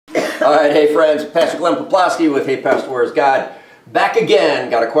All right, hey friends, Pastor Glenn Poplowski with Hey Pastor, Where's God? Back again,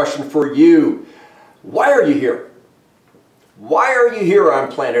 got a question for you. Why are you here? Why are you here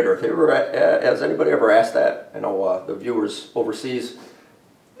on planet Earth? Has anybody ever asked that? I know the viewers overseas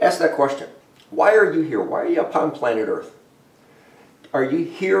ask that question. Why are you here? Why are you upon planet Earth? Are you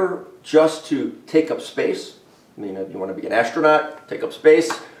here just to take up space? I mean, if you want to be an astronaut, take up space,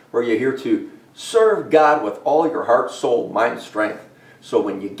 or are you here to serve God with all your heart, soul, mind, strength? So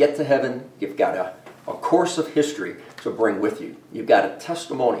when you get to heaven, you've got a course of history to bring with you. You've got a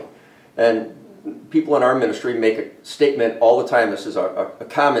testimony. And people in our ministry make a statement all the time, this is a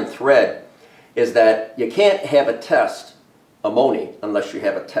common thread, is that you can't have a testimony unless you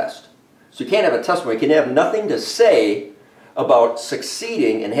have a test. So you can't have a testimony. You can have nothing to say about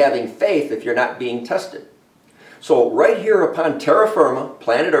succeeding and having faith if you're not being tested. So right here upon terra firma,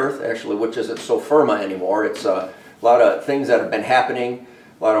 planet Earth, actually, which isn't so firma anymore, it's a lot of things that have been happening,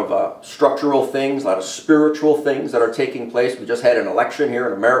 a lot of structural things, a lot of spiritual things that are taking place. We just had an election here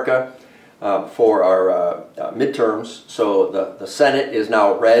in America for our midterms. So the Senate is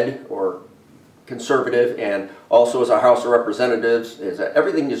now red or conservative, and also as our House of Representatives,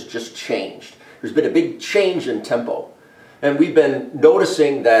 everything has just changed. There's been a big change in tempo. And we've been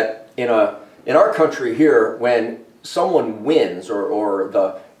noticing that in our country here, when someone wins or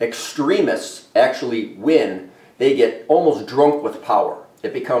the extremists actually win, they get almost drunk with power.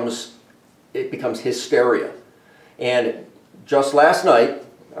 It becomes hysteria. And just last night,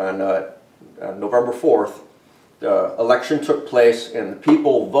 on November 4th, the election took place and the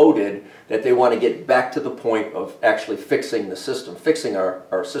people voted that they want to get back to the point of actually fixing the system, fixing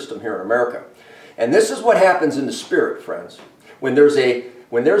our system here in America. And this is what happens in the spirit, friends. When there's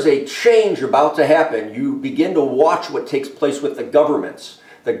a change about to happen, you begin to watch what takes place with the governments.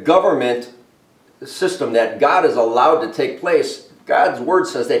 The government system that God has allowed to take place, God's word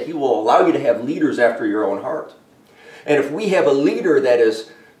says that He will allow you to have leaders after your own heart. And if we have a leader that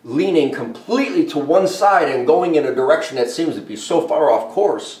is leaning completely to one side and going in a direction that seems to be so far off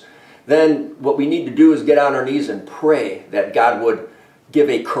course, then what we need to do is get on our knees and pray that God would give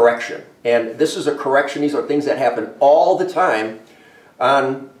a correction. And this is a correction. These are things that happen all the time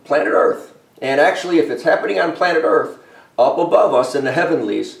on planet Earth. And actually, if it's happening on planet Earth, up above us in the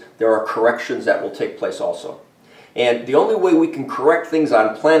heavenlies, there are corrections that will take place also. And the only way we can correct things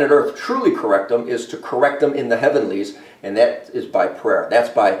on planet Earth, truly correct them, is to correct them in the heavenlies, and that is by prayer. That's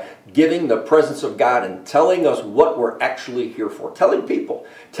by giving the presence of God and telling us what we're actually here for. Telling people,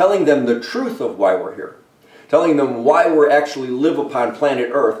 telling them the truth of why we're here. Telling them why we actually live upon planet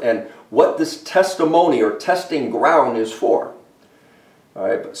Earth and what this testimony or testing ground is for.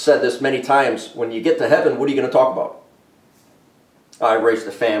 I've said this many times, when you get to heaven, what are you going to talk about? I raised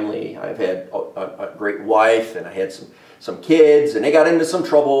a family, I've had a great wife, and I had some kids, and they got into some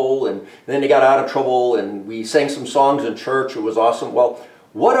trouble, and then they got out of trouble, and we sang some songs in church. It was awesome. Well,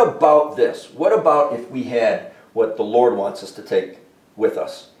 what about this? What about if we had what the Lord wants us to take with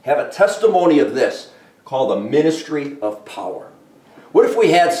us? Have a testimony of this called the ministry of power. What if we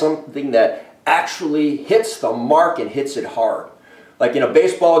had something that actually hits the mark and hits it hard? Like in a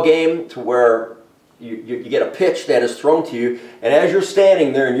baseball game, to where you get a pitch that is thrown to you, and as you're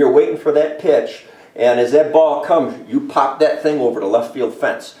standing there and you're waiting for that pitch, and as that ball comes, you pop that thing over the left field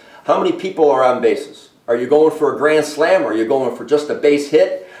fence. How many people are on bases? Are you going for a grand slam? Are you going for just a base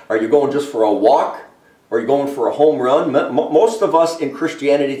hit? Are you going just for a walk? Are you going for a home run? Most of us in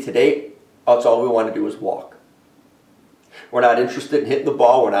Christianity today, that's all we want to do is walk. We're not interested in hitting the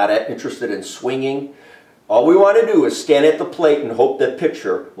ball. We're not interested in swinging. All we want to do is stand at the plate and hope that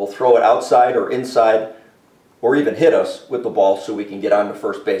pitcher will throw it outside or inside or even hit us with the ball so we can get on to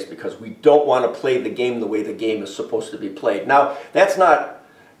first base, because we don't want to play the game the way the game is supposed to be played. Now, that's not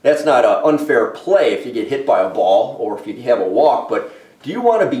an unfair play if you get hit by a ball or if you have a walk, but do you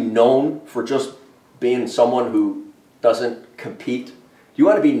want to be known for just being someone who doesn't compete? Do you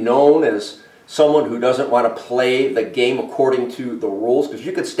want to be known as someone who doesn't want to play the game according to the rules? Because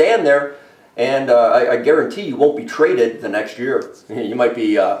you could stand there, and I guarantee you won't be traded the next year. You might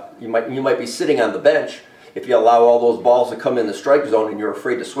be sitting on the bench if you allow all those balls to come in the strike zone and you're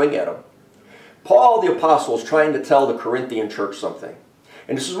afraid to swing at them. Paul the Apostle is trying to tell the Corinthian church something.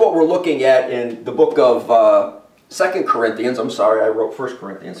 And this is what we're looking at in the book of 2 Corinthians. I'm sorry, I wrote 1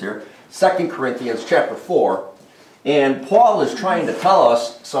 Corinthians here. 2 Corinthians chapter 4. And Paul is trying to tell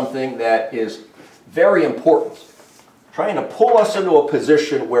us something that is very important. Trying to pull us into a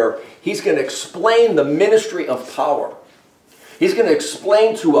position where he's going to explain the ministry of power. He's going to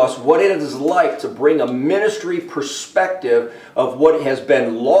explain to us what it is like to bring a ministry perspective of what has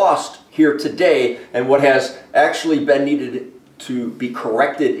been lost here today and what has actually been needed to be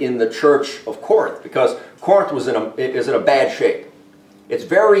corrected in the church of Corinth, because Corinth is in a bad shape. It's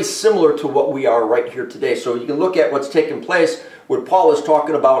very similar to what we are right here today. So you can look at what's taken place, what Paul is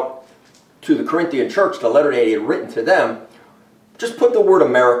talking about to the Corinthian church, the letter that he had written to them. Just put the word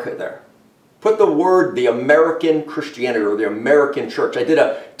America there. Put the word the American Christianity or the American church. I did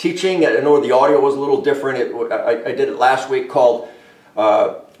a teaching, I know the audio was a little different. I did it last week called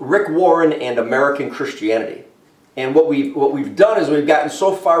Rick Warren and American Christianity. And what we've done is we've gotten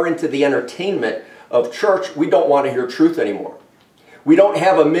so far into the entertainment of church, we don't want to hear truth anymore. We don't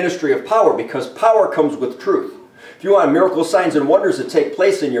have a ministry of power because power comes with truth. If you want miracle signs and wonders to take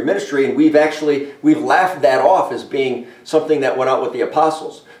place in your ministry, and we've laughed that off as being something that went out with the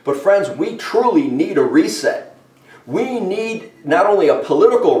apostles. But friends, we truly need a reset. We need not only a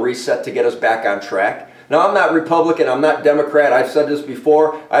political reset to get us back on track. Now, I'm not Republican, I'm not Democrat. I've said this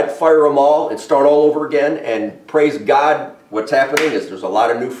before. I'd fire them all and start all over again, and praise God, what's happening is there's a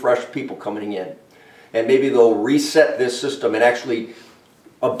lot of new, fresh people coming in. And maybe they'll reset this system and actually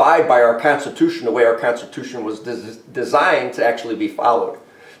abide by our Constitution the way our Constitution was designed to actually be followed.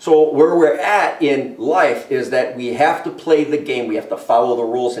 So where we're at in life is that we have to play the game, we have to follow the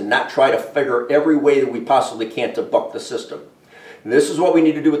rules and not try to figure every way that we possibly can to buck the system. And this is what we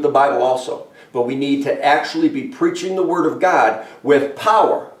need to do with the Bible also. But we need to actually be preaching the Word of God with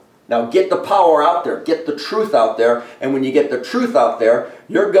power. Now get the power out there, get the truth out there, and when you get the truth out there,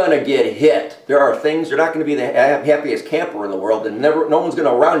 you're going to get hit. There are things, you're not going to be the happiest camper in the world, and no one's going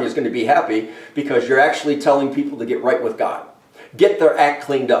to around you is going to be happy because you're actually telling people to get right with God. Get their act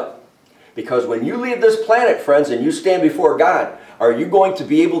cleaned up. Because when you leave this planet, friends, and you stand before God, are you going to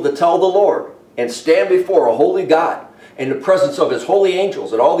be able to tell the Lord and stand before a holy God in the presence of His holy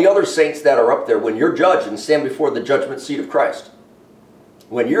angels and all the other saints that are up there when you're judged and stand before the judgment seat of Christ?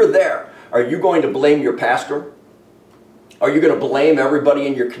 When you're there, are you going to blame your pastor? Are you going to blame everybody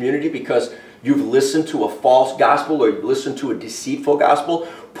in your community because you've listened to a false gospel or you've listened to a deceitful gospel?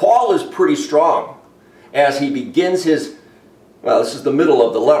 Paul is pretty strong as he begins his, well, this is the middle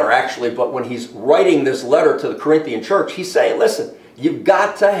of the letter actually, but when he's writing this letter to the Corinthian church, he's saying, listen, you've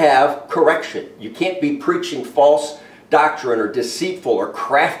got to have correction. You can't be preaching false doctrine or deceitful or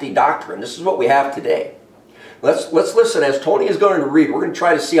crafty doctrine. This is what we have today. Let's listen as Tony is going to read. We're going to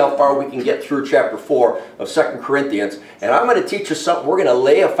try to see how far we can get through chapter 4 of 2 Corinthians. And I'm going to teach you something. We're going to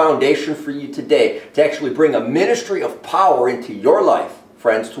lay a foundation for you today to actually bring a ministry of power into your life,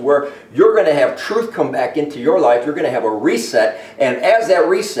 friends, to where you're going to have truth come back into your life. You're going to have a reset. And as that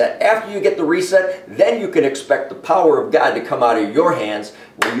reset, after you get the reset, then you can expect the power of God to come out of your hands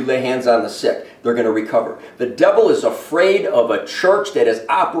when you lay hands on the sick. They're going to recover. The devil is afraid of a church that is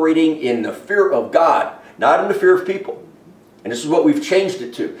operating in the fear of God, not in the fear of people. And this is what we've changed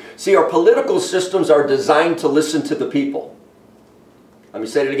it to. See, our political systems are designed to listen to the people. Let me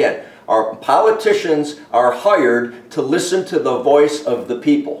say it again. Our politicians are hired to listen to the voice of the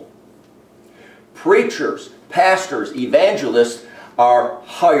people. Preachers, pastors, evangelists are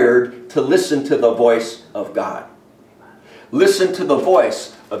hired to listen to the voice of God. Listen to the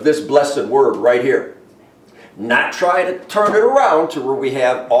voice of this blessed word right here. Not try to turn it around to where we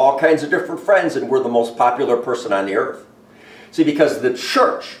have all kinds of different friends and we're the most popular person on the earth. See, because the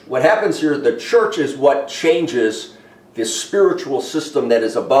church, what happens here, the church is what changes this spiritual system that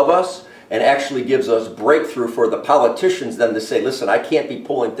is above us and actually gives us breakthrough for the politicians then to say, listen, I can't be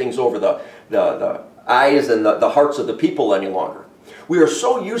pulling things over the eyes and the hearts of the people any longer. We are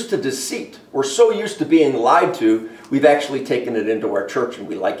so used to deceit. We're so used to being lied to, we've actually taken it into our church and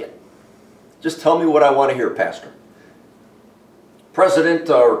we like it. Just tell me what I want to hear, Pastor. President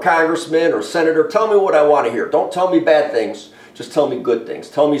or congressman or senator, tell me what I want to hear. Don't tell me bad things. Just tell me good things.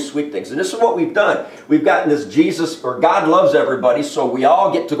 Tell me sweet things. And this is what we've done. We've gotten this Jesus, or God loves everybody, so we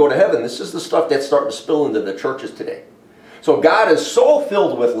all get to go to heaven. This is the stuff that's starting to spill into the churches today. So God is so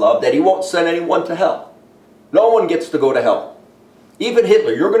filled with love that He won't send anyone to hell. No one gets to go to hell. Even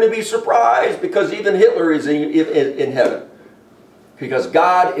Hitler. You're going to be surprised because even Hitler is in heaven. Because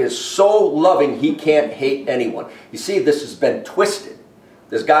God is so loving, He can't hate anyone. You see, this has been twisted.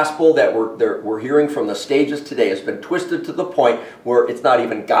 This gospel that we're hearing from the stages today has been twisted to the point where it's not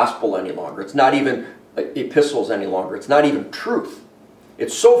even gospel any longer. It's not even epistles any longer. It's not even truth.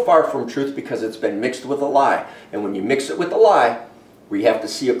 It's so far from truth because it's been mixed with a lie. And when you mix it with a lie, we have to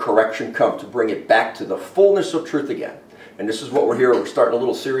see a correction come to bring it back to the fullness of truth again. And this is what we're here. We're starting a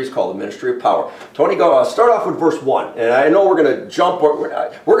little series called The Ministry of Power. Tony, go start off with verse 1. And I know we're going to jump. We're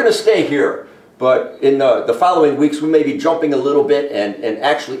going to stay here. But in the following weeks, we may be jumping a little bit and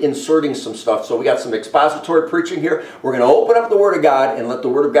actually inserting some stuff. So we got some expository preaching here. We're going to open up the Word of God and let the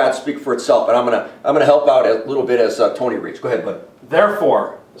Word of God speak for itself. And I'm going to help out a little bit as Tony reads. Go ahead, bud.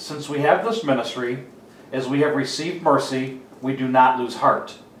 Therefore, since we have this ministry, as we have received mercy, we do not lose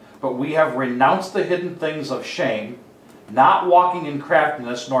heart. But we have renounced the hidden things of shame, not walking in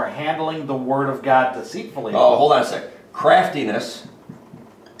craftiness, nor handling the Word of God deceitfully. Oh, hold on a sec. Craftiness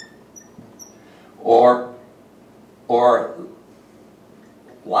or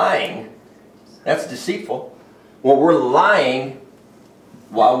lying, that's deceitful. Well, we're lying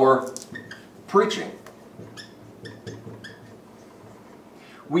while we're preaching.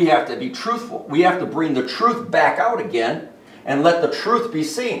 We have to be truthful. We have to bring the truth back out again and let the truth be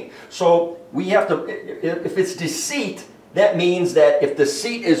seen. So we have to, if it's deceit, that means that if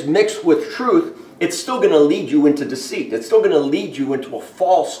deceit is mixed with truth, it's still going to lead you into deceit. It's still going to lead you into a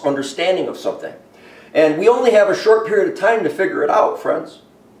false understanding of something. And we only have a short period of time to figure it out, friends.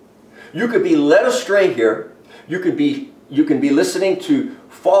 You could be led astray here. You can be listening to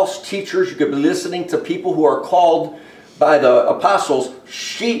false teachers. You could be listening to people who are called by the apostles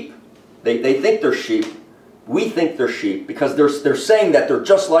sheep. They think they're sheep. We think they're sheep because they're saying that they're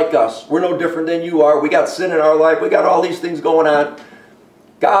just like us. We're no different than you are. We got sin in our life. We got all these things going on.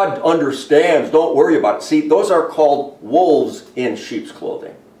 God understands. Don't worry about it. See, those are called wolves in sheep's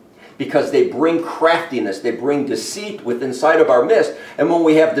clothing because they bring craftiness. They bring deceit within inside of our midst. And when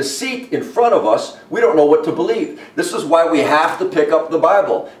we have deceit in front of us, we don't know what to believe. This is why we have to pick up the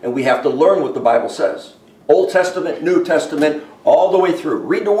Bible and we have to learn what the Bible says. Old Testament, New Testament, all the way through.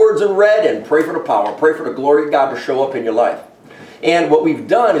 Read the words in red and pray for the power. Pray for the glory of God to show up in your life. And what we've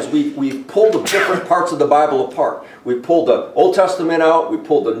done is we've pulled the different parts of the Bible apart. We've pulled the Old Testament out. We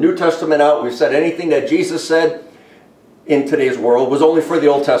pulled the New Testament out. We've said anything that Jesus said in today's world was only for the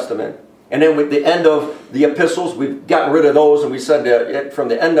Old Testament. And then with the end of the epistles, we've gotten rid of those. And we said that from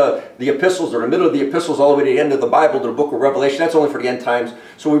the end of the epistles or the middle of the epistles all the way to the end of the Bible to the book of Revelation, that's only for the end times.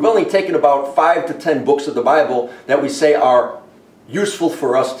 So we've only taken about 5 to 10 books of the Bible that we say are useful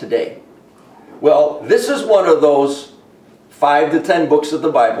for us today. Well, this is one of those 5 to 10 books of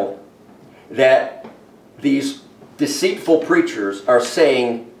the Bible that these deceitful preachers are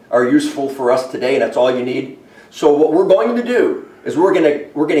saying are useful for us today, and that's all you need. So what we're going to do is we're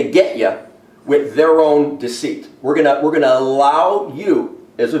going to get you with their own deceit. We're going to allow you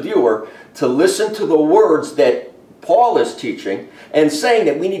as a viewer to listen to the words that Paul is teaching and saying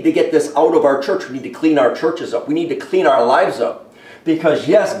that we need to get this out of our church. We need to clean our churches up. We need to clean our lives up. Because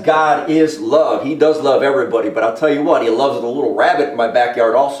yes, God is love. He does love everybody. But I'll tell you what, He loves the little rabbit in my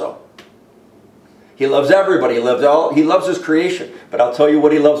backyard also. He loves everybody. He loves His creation. But I'll tell you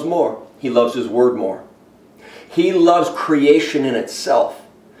what He loves more. He loves His Word more. He loves creation in itself.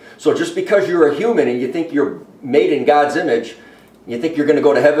 So just because you're a human and you think you're made in God's image, you think you're going to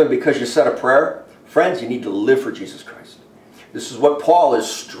go to heaven because you said a prayer, friends, you need to live for Jesus Christ. This is what Paul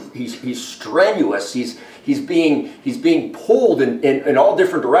is. He's strenuous. He's being pulled in all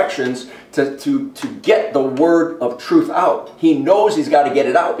different directions to get the word of truth out. He knows he's got to get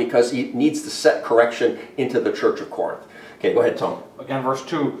it out because he needs to set correction into the church of Corinth. Okay, go ahead, Tom. Again, verse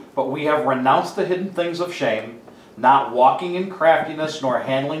 2. But we have renounced the hidden things of shame, not walking in craftiness, nor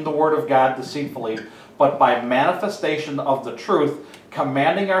handling the word of God deceitfully, but by manifestation of the truth,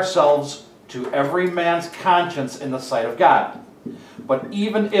 commanding ourselves to every man's conscience in the sight of God. But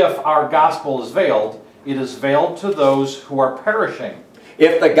even if our gospel is veiled, it is veiled to those who are perishing.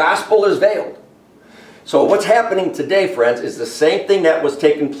 If the gospel is veiled. So what's happening today, friends, is the same thing that was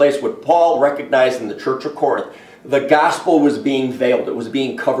taking place with Paul recognized in the church of Corinth. The gospel was being veiled. It was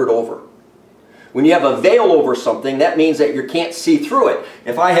being covered over. When you have a veil over something, that means that you can't see through it.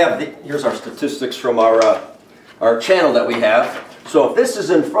 If I have, here's our statistics from our channel that we have. So if this is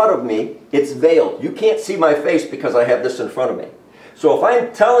in front of me, it's veiled. You can't see my face because I have this in front of me. So if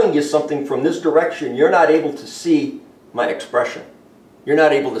I'm telling you something from this direction, you're not able to see my expression. You're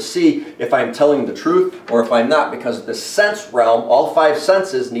not able to see if I'm telling the truth or if I'm not, because the sense realm, all 5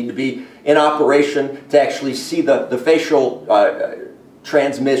 senses need to be in operation to actually see the facial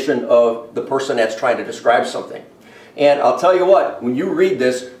transmission of the person that's trying to describe something. And I'll tell you what, when you read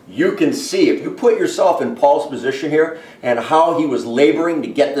this, you can see, if you put yourself in Paul's position here and how he was laboring to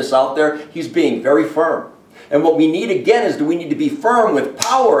get this out there, he's being very firm. And what we need again is we need to be firm with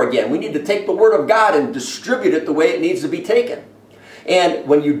power again. We need to take the Word of God and distribute it the way it needs to be taken. And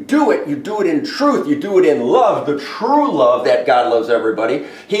when you do it in truth, you do it in love, the true love that God loves everybody.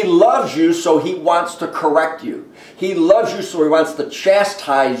 He loves you, so He wants to correct you. He loves you, so He wants to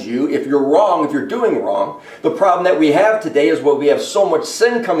chastise you if you're wrong, if you're doing wrong. The problem that we have today is we have so much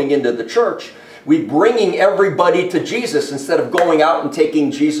sin coming into the church We bringing everybody to Jesus instead of going out and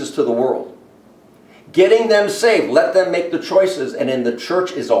taking Jesus to the world. Getting them saved. Let them make the choices. And in the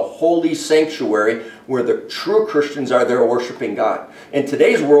church is a holy sanctuary where the true Christians are there worshiping God. In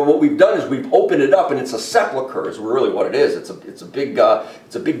today's world, what we've done is we've opened it up, and it's a sepulcher is really what it is. It's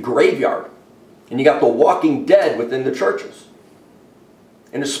a big graveyard. And you got the walking dead within the churches.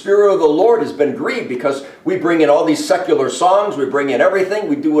 And the Spirit of the Lord has been grieved because we bring in all these secular songs, we bring in everything,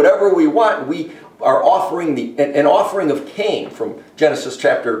 we do whatever we want. We are offering an offering of Cain from Genesis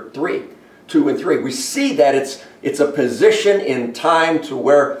chapter 3, 2 and 3. We see that it's a position in time to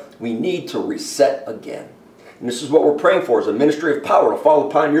where we need to reset again. And this is what we're praying for, is a ministry of power to fall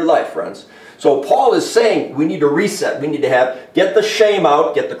upon your life, friends. So Paul is saying we need to reset. We need to get the shame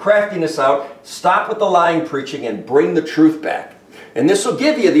out, get the craftiness out, stop with the lying preaching, and bring the truth back. And this will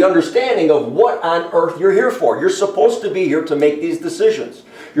give you the understanding of what on earth you're here for. You're supposed to be here to make these decisions.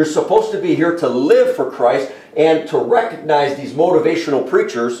 You're supposed to be here to live for Christ and to recognize these motivational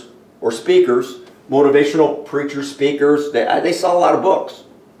preachers or speakers. Motivational preachers, speakers, they sell a lot of books.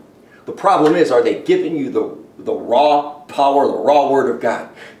 The problem is, are they giving you the raw power, the raw word of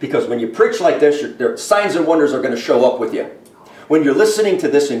God? Because when you preach like this, their signs and wonders are going to show up with you. When you're listening to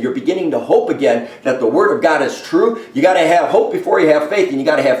this and you're beginning to hope again that the Word of God is true, you got to have hope before you have faith, and you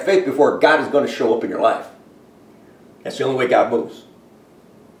got to have faith before God is going to show up in your life. That's the only way God moves.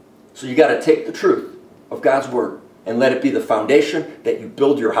 So you got to take the truth of God's Word and let it be the foundation that you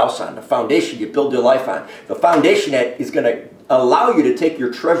build your house on, the foundation you build your life on, the foundation that is going to allow you to take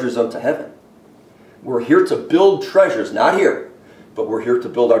your treasures unto heaven. We're here to build treasures, not here, but we're here to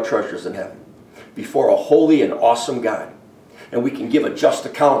build our treasures in heaven before a holy and awesome God. And we can give a just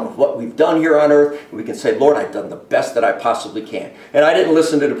account of what we've done here on earth. And we can say, Lord, I've done the best that I possibly can. And I didn't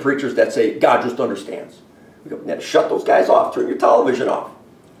listen to the preachers that say, God just understands. We go, shut those guys off. Turn your television off.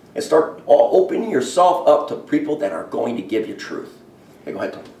 And start opening yourself up to people that are going to give you truth. Hey, go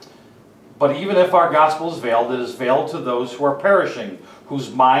ahead, Tom. But even if our gospel is veiled, it is veiled to those who are perishing, whose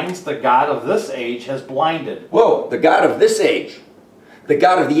minds the God of this age has blinded. Whoa, the God of this age. The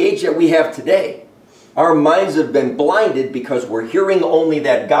God of the age that we have today. Our minds have been blinded because we're hearing only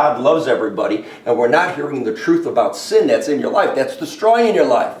that God loves everybody, and we're not hearing the truth about sin that's in your life, that's destroying your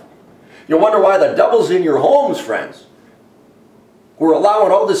life. You wonder why the devil's in your homes, friends. We're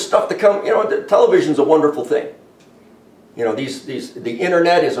allowing all this stuff to come. You know, the television's a wonderful thing. You know, the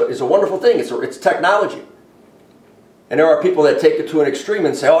internet is a wonderful thing. It's technology. And there are people that take it to an extreme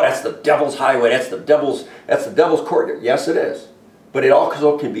and say, oh, that's the devil's highway, that's the devil's court. Yes, it is. But it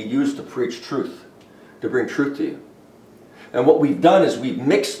also can be used to preach truth, to bring truth to you. And what we've done is we've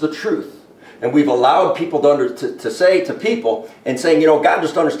mixed the truth. And we've allowed people to say to people and saying, you know, God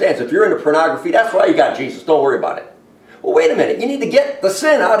just understands. If you're into pornography, that's why you got Jesus. Don't worry about it. Well, wait a minute. You need to get the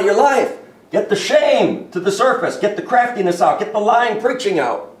sin out of your life. Get the shame to the surface. Get the craftiness out. Get the lying preaching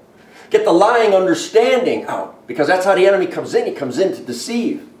out. Get the lying understanding out. Because that's how the enemy comes in. He comes in to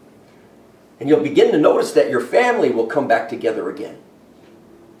deceive. And you'll begin to notice that your family will come back together again.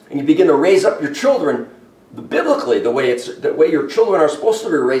 And you begin to raise up your children biblically, the way your children are supposed to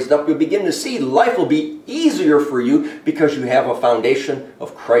be raised up. You'll begin to see life will be easier for you because you have a foundation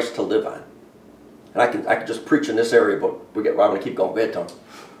of Christ to live on. And I can just preach in this area, but I'm going to keep going. Go ahead, Tom.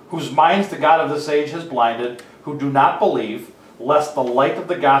 Whose minds the God of this age has blinded, who do not believe, lest the light of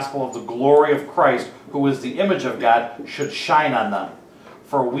the gospel of the glory of Christ, who is the image of God, should shine on them.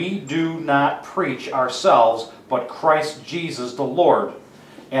 For we do not preach ourselves, but Christ Jesus the Lord,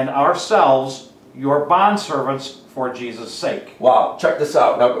 and ourselves your bondservants for Jesus' sake. Wow, check this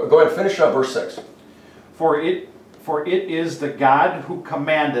out. Now go ahead and finish up verse 6. For it is the God who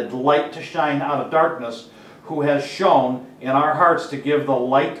commanded light to shine out of darkness, who has shown in our hearts to give the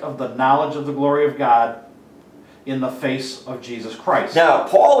light of the knowledge of the glory of God in the face of Jesus Christ. Now,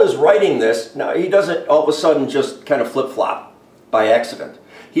 Paul is writing this. Now, he doesn't all of a sudden just kind of flip-flop by accident.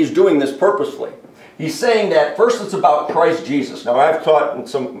 He's doing this purposefully. He's saying that first it's about Christ Jesus. Now, I've taught in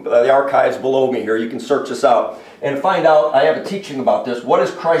some of the archives below me here. You can search this out and find out. I have a teaching about this. What does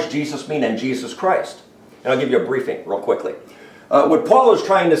Christ Jesus mean and Jesus Christ? And I'll give you a briefing real quickly. What Paul is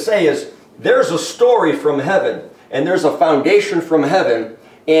trying to say is there's a story from heaven, and there's a foundation from heaven,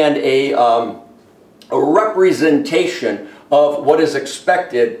 and a representation of what is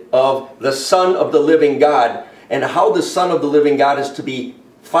expected of the Son of the living God, and how the Son of the living God is to be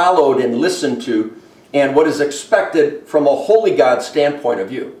followed and listened to, and what is expected from a holy God standpoint of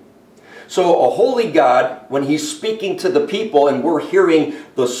view. So a holy God, when he's speaking to the people and we're hearing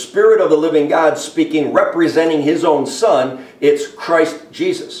the Spirit of the living God speaking, representing his own Son, it's Christ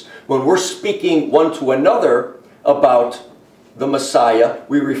Jesus. When we're speaking one to another about the Messiah.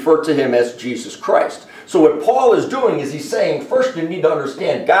 We refer to him as Jesus Christ. So what Paul is doing is he's saying, first you need to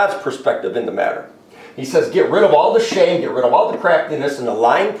understand God's perspective in the matter. He says, get rid of all the shame, get rid of all the craftiness and the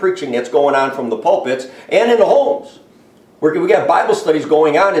lying preaching that's going on from the pulpits and in the homes. We got Bible studies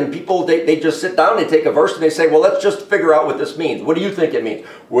going on, and people, they just sit down, they take a verse, and they say, well, let's just figure out what this means. What do you think it means?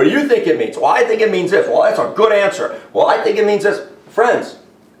 What do you think it means? Well, I think it means this. Well, that's a good answer. Well, I think it means this. Friends,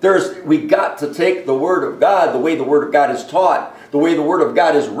 we got to take the Word of God, the way the Word of God is taught, the way the Word of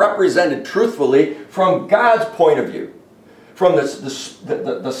God is represented truthfully from God's point of view. From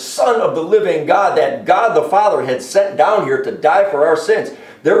the Son of the living God, that God the Father had sent down here to die for our sins.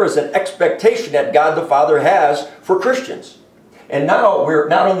 There is an expectation that God the Father has for Christians. And now we're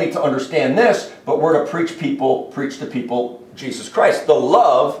not only to understand this, but we're to preach to people Jesus Christ, the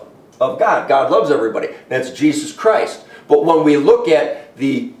love of God. God loves everybody. That's Jesus Christ. But when we look at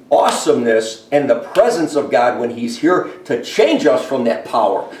the awesomeness and the presence of God when he's here to change us from that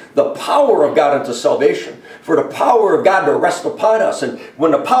power, the power of God unto salvation, for the power of God to rest upon us. And when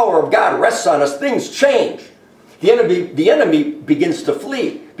the power of God rests on us, things change. The enemy begins to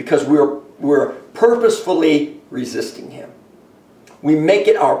flee because we're purposefully resisting him. We make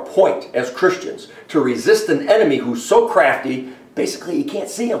it our point as Christians to resist an enemy who's so crafty, basically you can't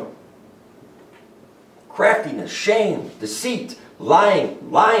see him. Craftiness, shame, deceit, lying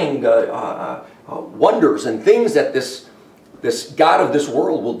wonders and things that this God of this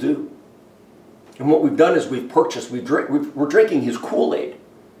world will do. And what we've done is we're drinking his Kool-Aid.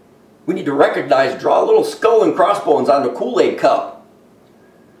 We need to recognize, draw a little skull and crossbones on the Kool-Aid cup.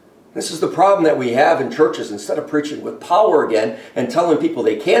 This is the problem that we have in churches. Instead of preaching with power again and telling people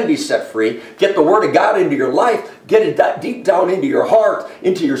they can be set free, get the Word of God into your life, get it deep down into your heart,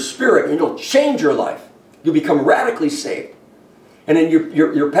 into your spirit, and it'll change your life. You'll become radically saved. And then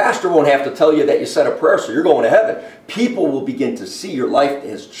your pastor won't have to tell you that you said a prayer so you're going to heaven. People will begin to see your life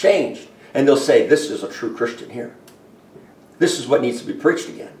has changed. And they'll say, this is a true Christian here. This is what needs to be preached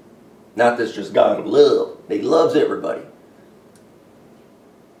again. Not this just God of love. He loves everybody.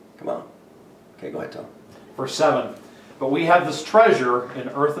 Come on. Okay, go ahead, Tom. Verse 7. But we have this treasure in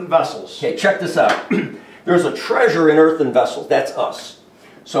earthen vessels. Okay, check this out. There's a treasure in earthen vessels. That's us.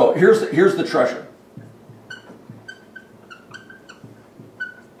 So here's the treasure.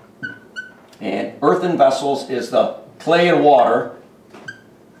 And earthen vessels is the clay and water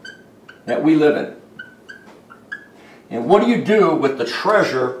that we live in. And what do you do with the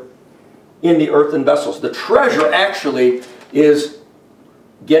treasure in the earthen vessels? The treasure actually is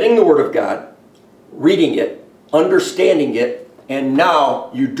getting the Word of God, reading it, understanding it, and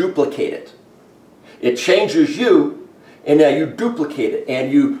now you duplicate it. It changes you, and now you duplicate it,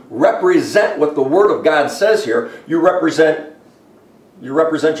 and you represent what the Word of God says here. You represent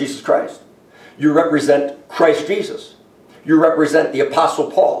Jesus Christ. You represent Christ Jesus. You represent the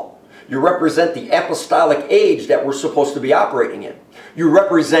Apostle Paul. You represent the apostolic age that we're supposed to be operating in. You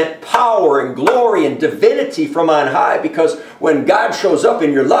represent power and glory and divinity from on high, because when God shows up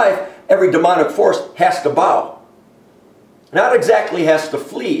in your life, every demonic force has to bow. Not exactly has to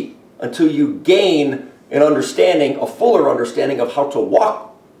flee until you gain an understanding, a fuller understanding of how to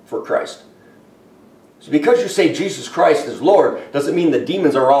walk for Christ. So because you say Jesus Christ is Lord, doesn't mean the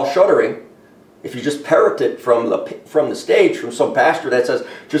demons are all shuddering. If you just parrot it from the stage, from some pastor that says,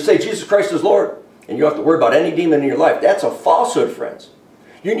 just say Jesus Christ is Lord, and you don't have to worry about any demon in your life. That's a falsehood, friends.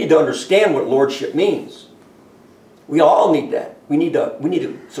 You need to understand what lordship means. We all need that. We need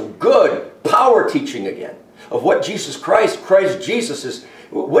some good power teaching again of what Jesus Christ Jesus is,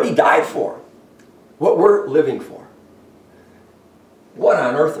 what he died for, what we're living for. What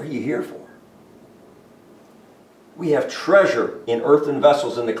on earth are you here for? We have treasure in earthen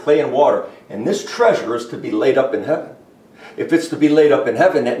vessels in the clay and water, and this treasure is to be laid up in heaven. If it's to be laid up in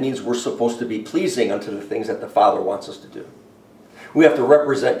heaven, that means we're supposed to be pleasing unto the things that the Father wants us to do. We have to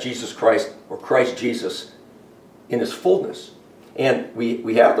represent Jesus Christ, or Christ Jesus, in his fullness. And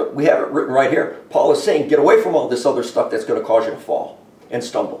we have it written right here. Paul is saying, get away from all this other stuff that's going to cause you to fall and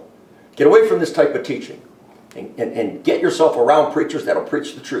stumble. Get away from this type of teaching. And get yourself around preachers that will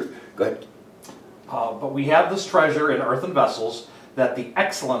preach the truth. Go ahead. But we have this treasure in earthen vessels, that the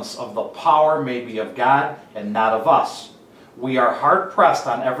excellence of the power may be of God and not of us. We are hard pressed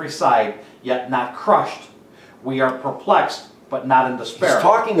on every side, yet not crushed. We are perplexed, but not in despair. He's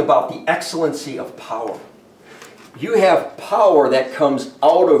talking about the excellency of power. You have power that comes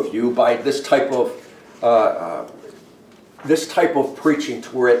out of you by this type of preaching, to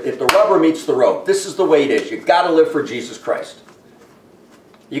where if the rubber meets the road, this is the way it is. You've got to live for Jesus Christ.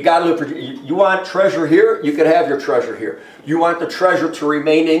 You got to live for, you want treasure here, you could have your treasure here. You want the treasure to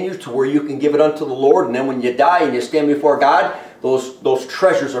remain in you to where you can give it unto the Lord, and then when you die and you stand before God, those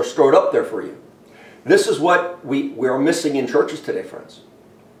treasures are stored up there for you. This is what we are missing in churches today, friends.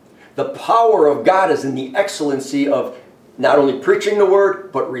 The power of God is in the excellency of not only preaching the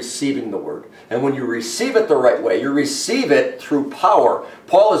Word, but receiving the Word. And when you receive it the right way, you receive it through power.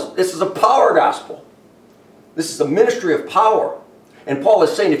 This is a power gospel. This is a ministry of power. And Paul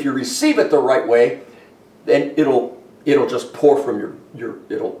is saying if you receive it the right way, then it'll just pour from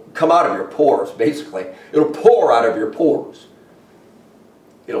it'll come out of your pores, basically. It'll pour out of your pores.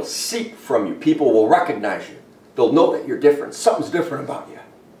 It'll seep from you. People will recognize you. They'll know that you're different. Something's different about you.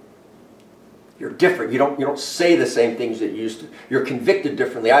 You're different. You don't say the same things that you used to. You're convicted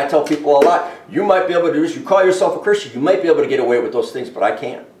differently. I tell people a lot, you might be able to do this. You call yourself a Christian. You might be able to get away with those things, but I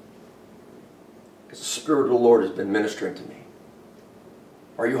can't. Because the Spirit of the Lord has been ministering to me.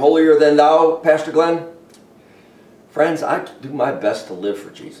 Are you holier than thou, Pastor Glenn? Friends, I do my best to live for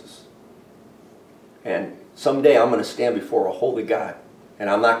Jesus. And someday I'm going to stand before a holy God,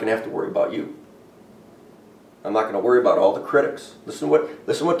 and I'm not going to have to worry about you. I'm not going to worry about all the critics. Listen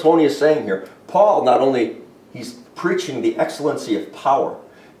what Tony is saying here. Paul, not only, he's preaching the excellency of power.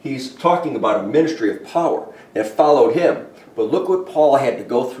 He's talking about a ministry of power that followed him. But look what Paul had to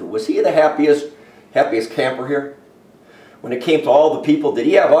go through. Was he the happiest camper here? When it came to all the people, did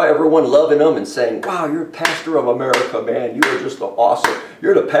he have everyone loving him and saying, wow, you're pastor of America, man. You are just awesome.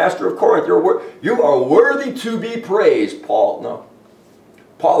 You're the pastor of Corinth. You are worthy to be praised, Paul. No.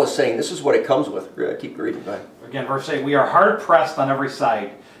 Paul is saying this is what it comes with. Keep reading. Go ahead. Again, verse 8, we are hard pressed on every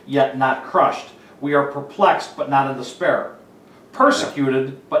side, yet not crushed. We are perplexed, but not in despair.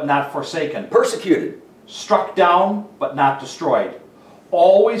 Persecuted, but not forsaken. Persecuted. Struck down, but not destroyed.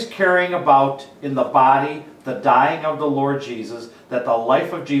 Always carrying about in the body the dying of the Lord Jesus, that the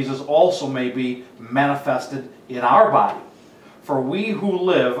life of Jesus also may be manifested in our body. For we who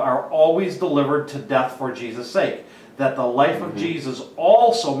live are always delivered to death for Jesus' sake, that the life of Jesus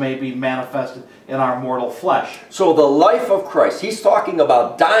also may be manifested in our mortal flesh. So the life of Christ, he's talking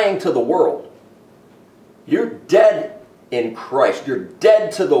about dying to the world. You're dead in Christ. You're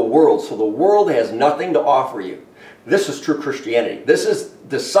dead to the world, so the world has nothing to offer you. This is true Christianity. This is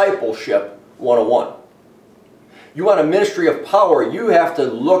discipleship 101. You want a ministry of power, you have to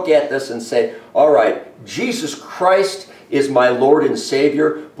look at this and say, all right, Jesus Christ is my Lord and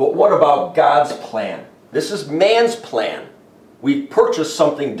Savior, but what about God's plan? This is man's plan. We've purchased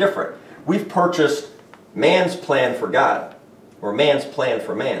something different. We've purchased man's plan for God, or man's plan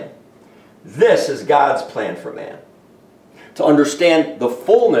for man. This is God's plan for man. To understand the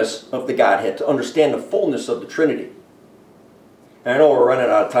fullness of the Godhead, to understand the fullness of the Trinity. And I know we're running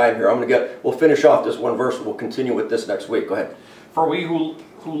out of time here. We'll finish off this one verse. We'll continue with this next week. Go ahead. For we who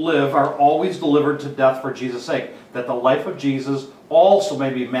live are always delivered to death for Jesus' sake, that the life of Jesus also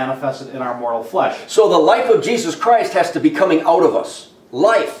may be manifested in our mortal flesh. So the life of Jesus Christ has to be coming out of us.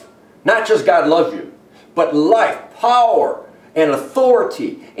 Life. Not just God loves you, but life, power, and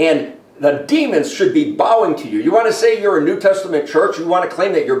authority, and the demons should be bowing to you. You want to say you're a New Testament church? You want to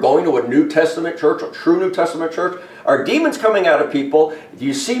claim that you're going to a New Testament church, a true New Testament church? Are demons coming out of people? Do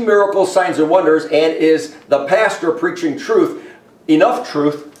you see miracles, signs, and wonders? And is the pastor preaching truth, enough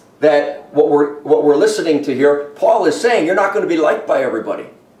truth, that what we're listening to here, Paul is saying you're not going to be liked by everybody.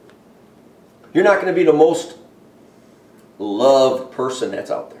 You're not going to be the most loved person that's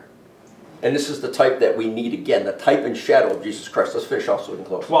out there. And this is the type that we need again, the type and shadow of Jesus Christ. Let's finish off so we can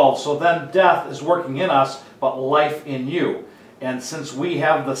close. 12. So then death is working in us, but life in you. And since we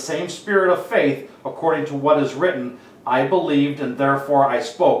have the same spirit of faith, according to what is written, I believed and therefore I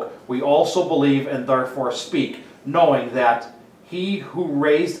spoke. We also believe and therefore speak, knowing that he who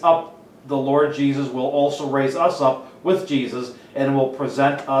raised up the Lord Jesus will also raise us up with Jesus and will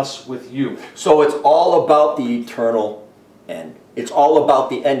present us with you. So it's all about the eternal end. It's all about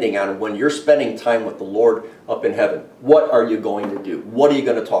the ending on when you're spending time with the Lord up in heaven. What are you going to do? What are you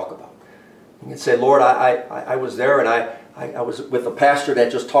going to talk about? You can say, Lord, I was there and I was with a pastor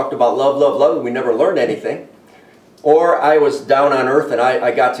that just talked about love, love, love, and we never learned anything. Or I was down on earth and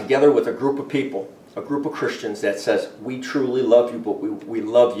I got together with a group of people, a group of Christians that says, we truly love you, but we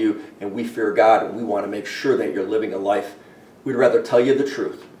love you and we fear God and we want to make sure that you're living a life. We'd rather tell you the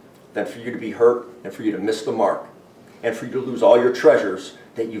truth than for you to be hurt and for you to miss the mark and for you to lose all your treasures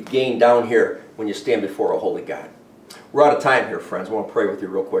that you've gained down here when you stand before a holy God. We're out of time here, friends. I want to pray with you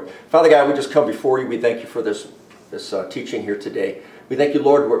real quick. Father God, we just come before you. We thank you for this teaching here today. We thank you,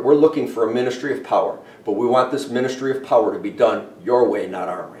 Lord, we're looking for a ministry of power, but we want this ministry of power to be done your way, not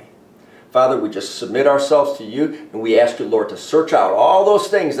our way. Father, we just submit ourselves to you, and we ask you, Lord, to search out all those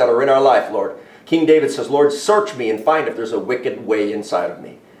things that are in our life, Lord. King David says, Lord, search me and find if there's a wicked way inside of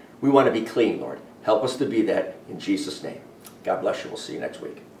me. We want to be clean, Lord. Help us to be that in Jesus' name. God bless you. We'll see you next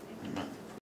week.